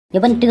यो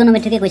पनि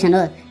ट्रिगोनोमेट्रिकै क्वेसन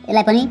हो।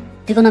 यसलाई पनि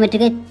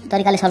ट्रिगोनोमेट्रिकै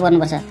तरिकाले सल्भ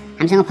गर्नुपर्छ।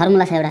 हामीसँग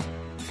फर्मुला छ एउटा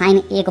sin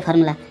a को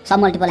फर्मुला सब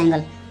multiple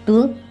angle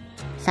 2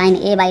 sin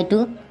a/2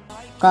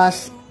 cos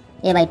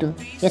a/2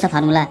 यो छ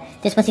फर्मुला।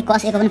 त्यसपछि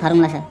cos a को पनि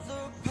फर्मुला छ।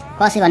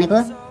 cos a भनेको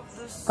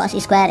cos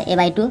square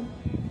a/2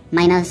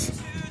 minus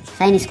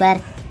sin square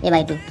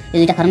a/2 यो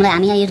दुईटा फर्मुला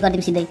हामी यहाँ युज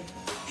गर्दिम सिधै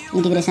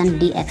integration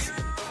dx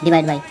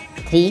divide by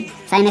 3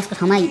 sin x को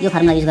ठाउँमा यो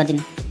formula use गर्दिम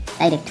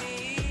direct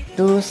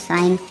 2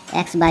 sin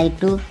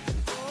x/2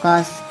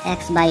 cos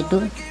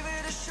x/2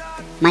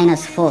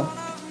 minus 4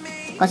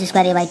 cos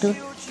square a/2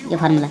 यो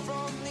formula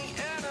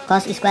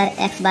cos square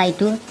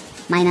x/2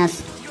 minus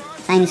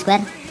sin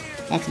square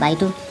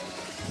x/2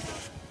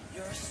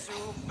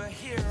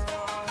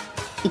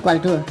 equal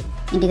two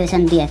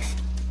integration dx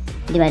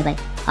divide by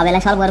अब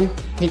यसलाई solve गरौँ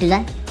 3 2 जा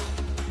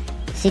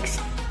 6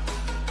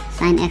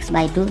 sin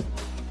x/2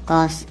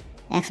 cos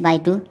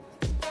x/2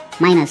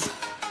 minus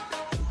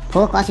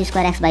 4 cos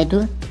square x/2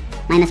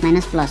 minus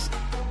minus plus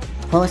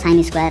 4 sin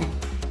square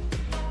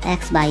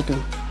x/2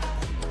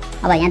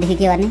 अब यहाँदेखि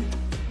के गर्ने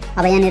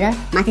अब यहाँनिर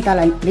माथि तल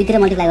दुईतिर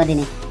मल्टिप्लाई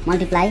गरिदिने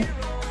multiply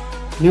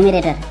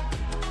numerator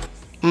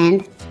and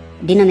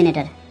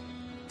denominator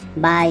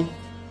by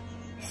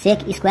sec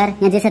square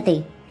यहाँ जे छ त्यही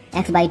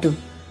x/2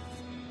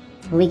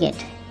 वी गेट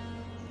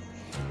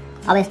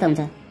अब यस्तो हुन्छ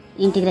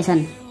integration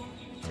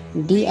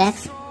dx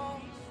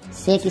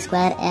sec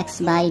square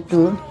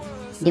x/2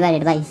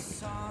 divided by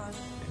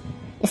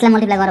यसलाई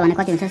मल्टिप्लाई गर्यो भने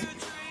कति हुन्छ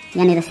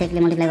यहाँनिर सेकले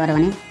मल्टिप्लाई गर्यो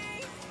भने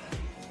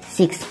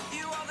 6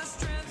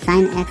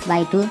 sin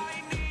x/2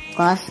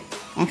 cos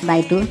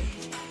x/2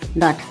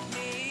 dot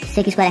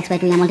sec square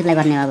x/2 यहाँ मल्टिप्लाई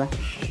गर्ने हो अब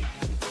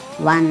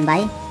 1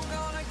 by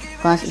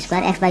cos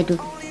square x/2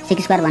 sec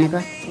square भनेको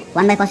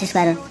 1 by cos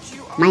square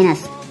minus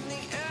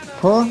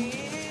 4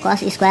 cos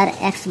square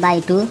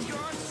x/2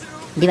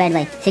 divide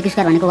by sec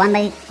square भनेको 1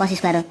 by cos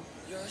square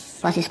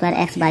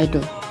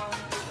x/2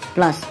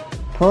 plus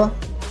 4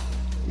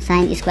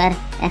 sin square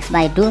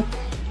x/2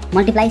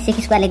 multiply sec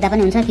square लेख्दा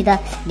पनि हुन्छ कि त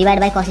डिवाइड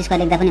बाई cos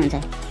स्क्वायर लेख्दा पनि हुन्छ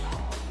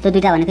त्यो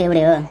दुईटा भनेको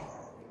एउटै हो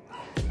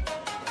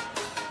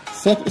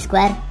sec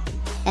square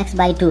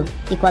x/2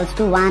 equals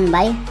two 1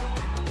 by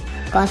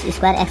cos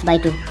square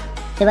x/2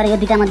 त्यही भएर यो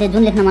दुईटा मध्ये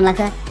जुन लेख्न मन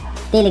लाग्छ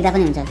त्यही लेख्दा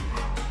पनि हुन्छ।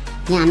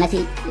 यहाँ हामीलाई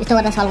चाहिँ यस्तो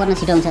गर्दा सल्भ गर्न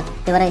छिटो हुन्छ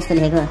त्यही भएर यस्तो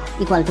लेखेको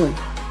इक्वल टू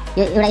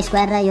यो एउटा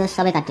स्क्वायर र यो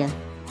सबै काट्यो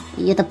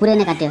यो त पुरै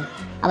नै काट्यो।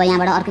 अब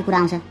यहाँबाट अर्कै कुरा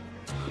आउँछ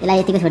यसलाई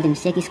यतिकै छोडिदिउँ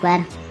sec square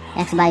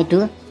x/2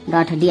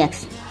 dot dx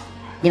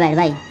divide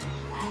by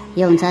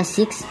यो हुन्छ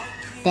 6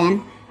 tan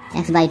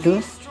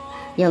x/2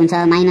 यो हुन्छ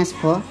माइनस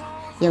 4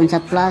 यो हुन्छ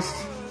प्लस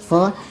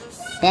 4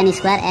 tan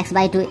स्क्वायर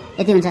x/2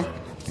 यति हुन्छ।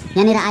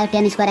 यहाँनिर आयो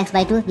tan स्क्वायर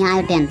x/2 यहाँ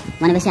आयो tan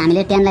भनेपछि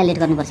हामीले tan लाई लेट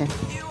गर्नुपर्छ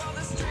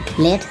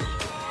late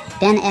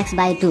tan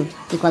x/2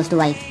 equals two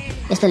y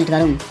यस्तो लेट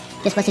गरौँ।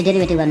 त्यसपछि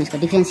डेरिभेटिभ गर्नु यसको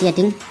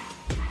differentiating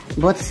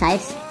both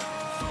sides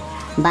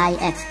by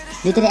x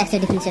दुईतिर x चाहिँ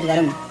डिफ्रेन्सिएट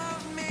गरौँ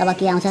तब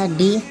के आउँछ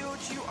d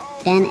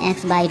tan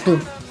x/2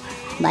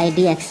 by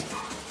dx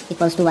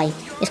equals two y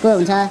यसको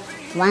हुन्छ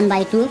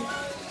 1/2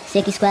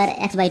 सेक स्क्वायर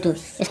x/2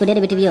 यसको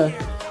डेरिभेटिभ यो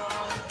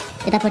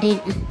यतापट्टि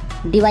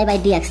dy बाई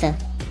dx छ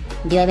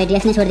dy बाई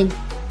dx नै छोडिदिउँ।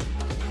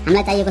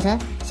 हामीलाई चाहिएको छ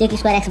सेक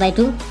स्क्वायर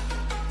x/2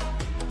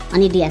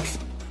 अनि dx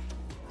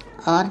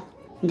और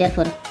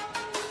therefore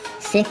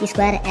sec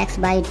square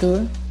x/2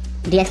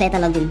 dx लाई यता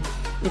लगिदिउँ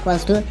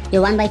इक्वल्स टू यो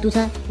 1/2 छ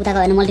उता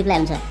गयो भने मल्टिप्लाई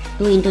हुन्छ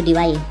 2 इन्टु dy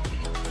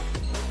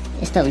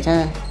यस्तो हुन्छ।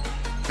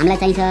 हामीलाई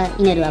चाहिन्छ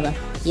यिनीहरू अब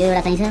यो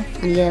एउटा चाहिन्छ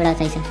अनि यो एउटा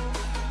चाहिन्छ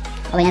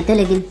अब यहाँ त्यो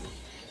लेखिदिउँ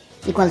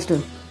equals two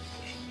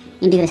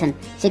integration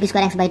sec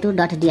square x/2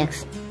 dot dx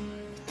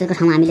त्यसको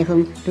ठाउँमा हामी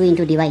लेखौँ 2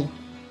 into dy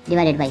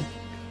divided by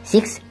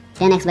 6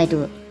 tan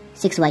x/2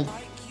 6y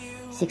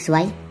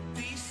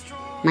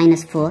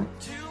minus 4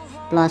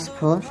 plus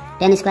 4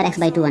 tan square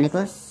x/2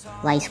 भनेको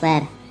y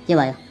स्क्वायर के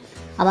भयो।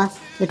 अब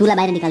यो 2 लाई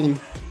बाहिर निकाल्दिउँ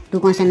 2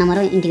 कन्स्टेन्ट नम्बर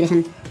हो इंटीग्रेशन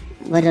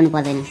गरिरहनु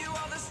पर्दैन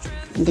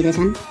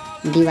इंटीग्रेशन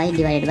dy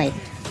डिवाइडेड बाई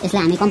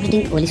यसलाई हामी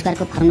कम्प्लिटिङ होल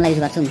स्क्वायरको फर्मुला युज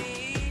गर्छौँ।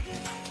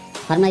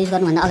 फर्मुला युज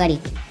गर्नुभन्दा अगाडि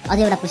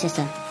अझै एउटा प्रोसेस छ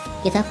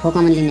के छ 4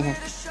 कमन लिने छ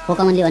 4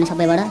 कमन लियो भने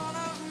सबैबाट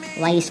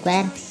y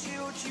square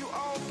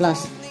plus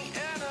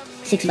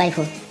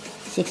 6/4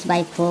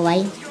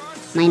 6/4y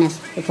minus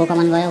यो 4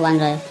 कमन गयो 1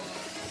 रह्यो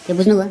त्यो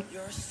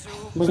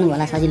बुझ्नु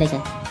होला सजिलै छ।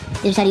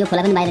 त्यस पछाडि यो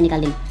फोला पनि बाहिर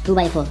निकाल्दिउँ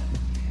 2/4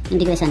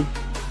 integration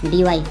dy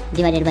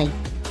divided by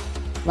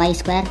y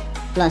square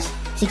plus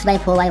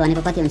 6/4y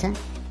भनेको कति हुन्छ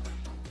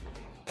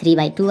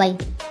 3/2y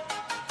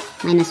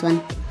माइनस 1।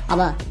 अब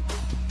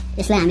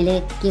यसलाई हामीले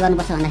के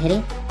गर्नुपर्छ भन्दाखेरि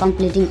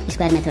completing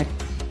square method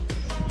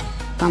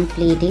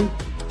completing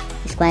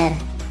square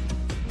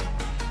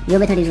यो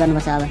मेथड युज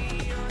गर्नुपर्छ। अब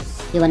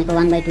यो भनेको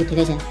 1/2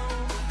 ठिकै छ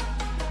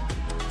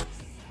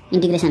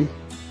integration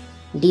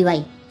dy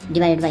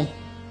divided by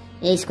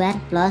a square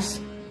plus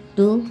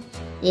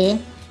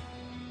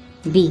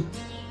 2ab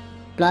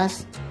plus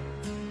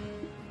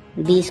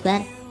b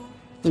square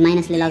यो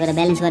माइनसले लगेर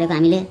ब्यालेन्स गरेको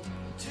हामीले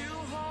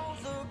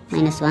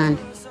 -1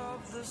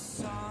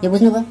 यो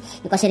बुझ्नुभयो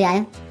यो कसरी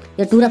आयो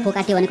यो 2 र 4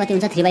 काट्यो भने कति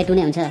हुन्छ 3/2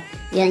 नै हुन्छ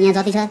यहाँ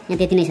जति छ यहाँ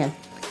त्यति नै छ।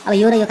 अब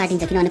यो र यो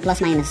काटिन्छ किनभने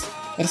प्लस माइनस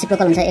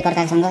रेसिप्रोकल हुन्छ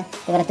एकअर्कासँग,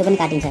 त्यही भएर त्यो पनि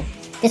काटिन्छ।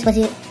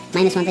 त्यसपछि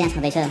 -1 त यहाँ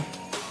छँदैछ।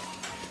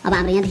 अब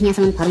हाम्रो यहाँदेखि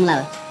यहाँसम्म फर्मुला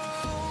हो।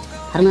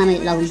 फर्मुलामा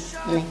लगाउँ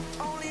यसलाई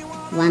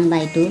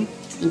 1/2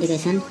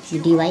 integration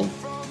dy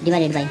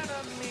divided by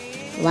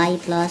y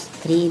plus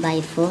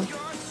 3/4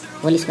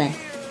 whole square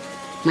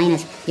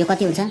minus यो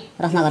कति हुन्छ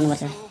रफमा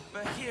गर्नुपर्छ।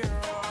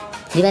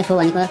 3/4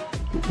 भनेको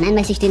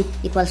 9/16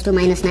 इक्वल्स टू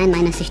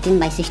 -9 -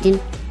 16/16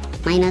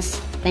 माइनस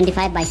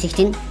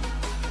 25/16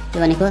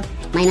 त्यो भनेको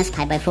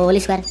 -5/4 होल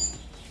स्क्वायर।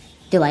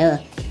 त्यो भयो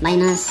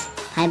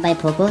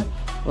 -5/4 को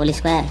होल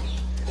स्क्वायर।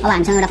 अब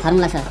हामीसँग एउटा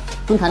फर्मुला छ।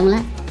 कुन फर्मुला?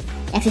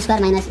 x² -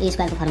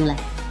 a² को फर्मुला।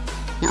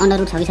 यहाँ अंडर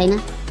रुट छ कि छैन?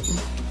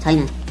 छैन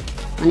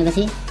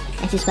भनेपछि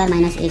x² -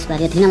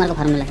 a² यो 3 नम्बरको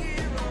फर्मुला।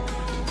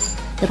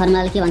 त्यो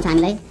फर्मुलाले के भन्छ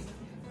हामीलाई?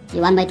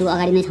 यो 1/2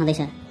 अगाडि नै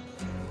छँदैछ।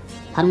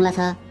 फर्मुला छ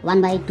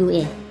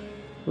 1/2a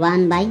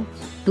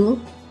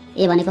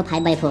 1/2a भनेको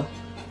 5/4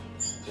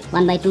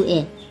 1/2a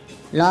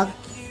log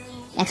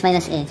x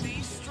minus a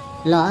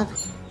log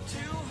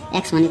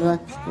x भनेको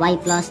y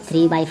plus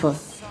 3/4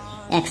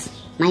 x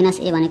minus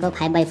a भनेको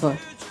 5/4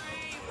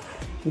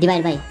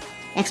 divide by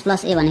x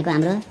plus a भनेको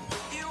हाम्रो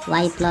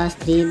y plus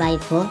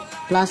 3/4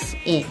 plus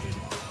a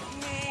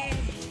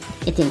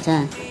यति हुन्छ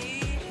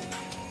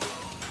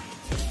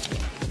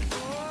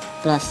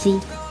प्लस c।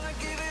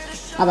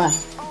 अब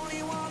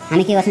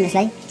हामी के गर्छौं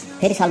यसलाई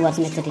फेरि सल्भ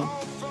गर्छौं एकचोटी।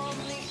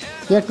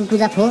 यो 2 टु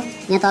जा 4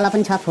 यहाँ तल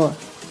पनि छ 4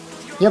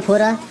 यो 4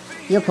 र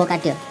यो 4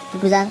 काट्यो 2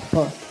 टु जा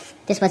 4।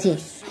 त्यसपछि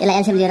यसलाई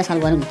एलसीएम लिएर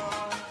सल्भ गरौँ।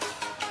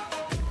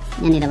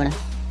 यहाँनिरबाट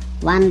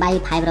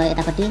 1/5 र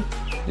यतापट्टि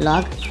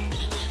लग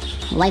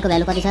y को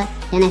भ्यालु कति छ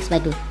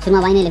 10x/2 सुरुमा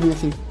y नै लेखौँ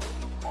एकछिन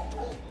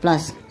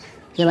प्लस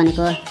के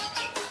भनेको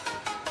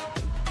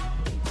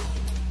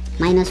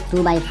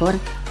 -2/4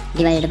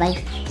 डिवाइडेड बाई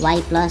y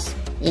प्लस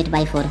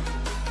 8/4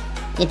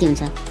 यति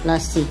हुन्छ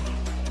प्लस c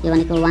यो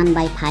भनेको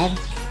 1/5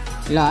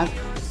 लग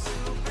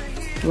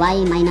y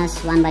minus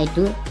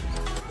 1/2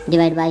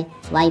 divide by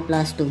y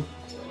plus 2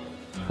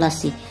 plus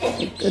c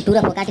 2 र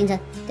 4 काटिन्छ।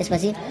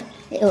 त्यसपछि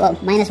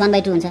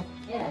 -1/2 हुन्छ।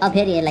 अब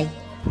फेरि यसलाई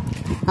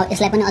अब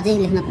यसलाई पनि अझै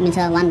लेख्न मिल्छ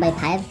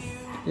 1/5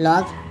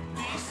 लग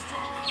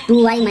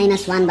 2y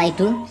minus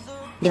 1/2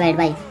 divide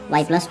by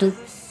y plus 2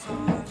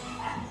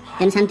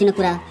 यो सानोतिनो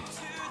कुरा।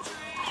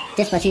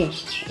 त्यसपछि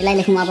यसलाई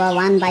लेखौँ अब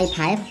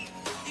 1/5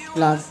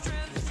 लग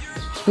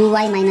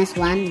 2y minus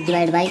 1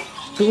 divide by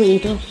 2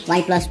 into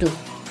y plus 2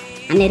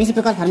 हामीले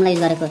रेसिप्रोकल फर्मुला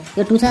युज गरेको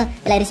यो 2 छ।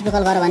 यसलाई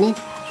रेसिप्रोकल गर्यो भने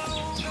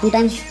 2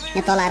 टाइम्स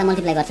यहाँ तल आएर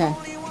मल्टिप्लाई गर्छ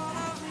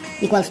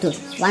इक्वल्स टू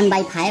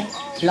 1/5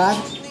 लग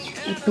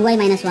 2y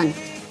minus 1।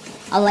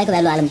 अब y को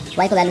भ्यालु हालौँ।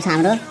 y को भ्यालु छ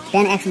हाम्रो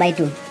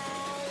 10x/2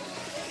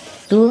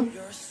 2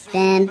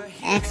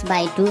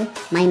 10x/2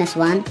 minus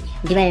 1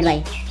 divided by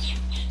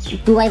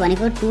 2y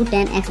भनेको 2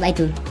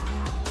 10x/2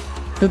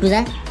 2 टु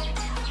जा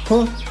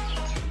 4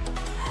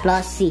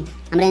 प्लस c।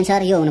 हाम्रो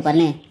एन्सर यो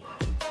हुनुपर्ने।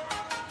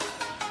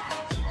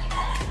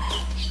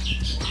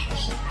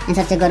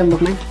 एन्सर चेक गरौँ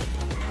बुकमा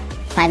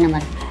 5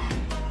 नम्बर।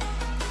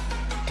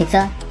 ठिक छ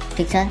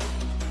ठिक छ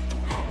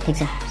ठिक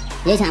छ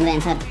यही छ हाम्रो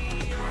एन्सर।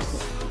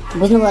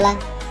 बुझ्नुभयो होला।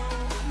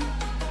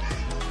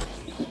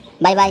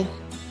 By by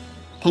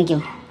thank you.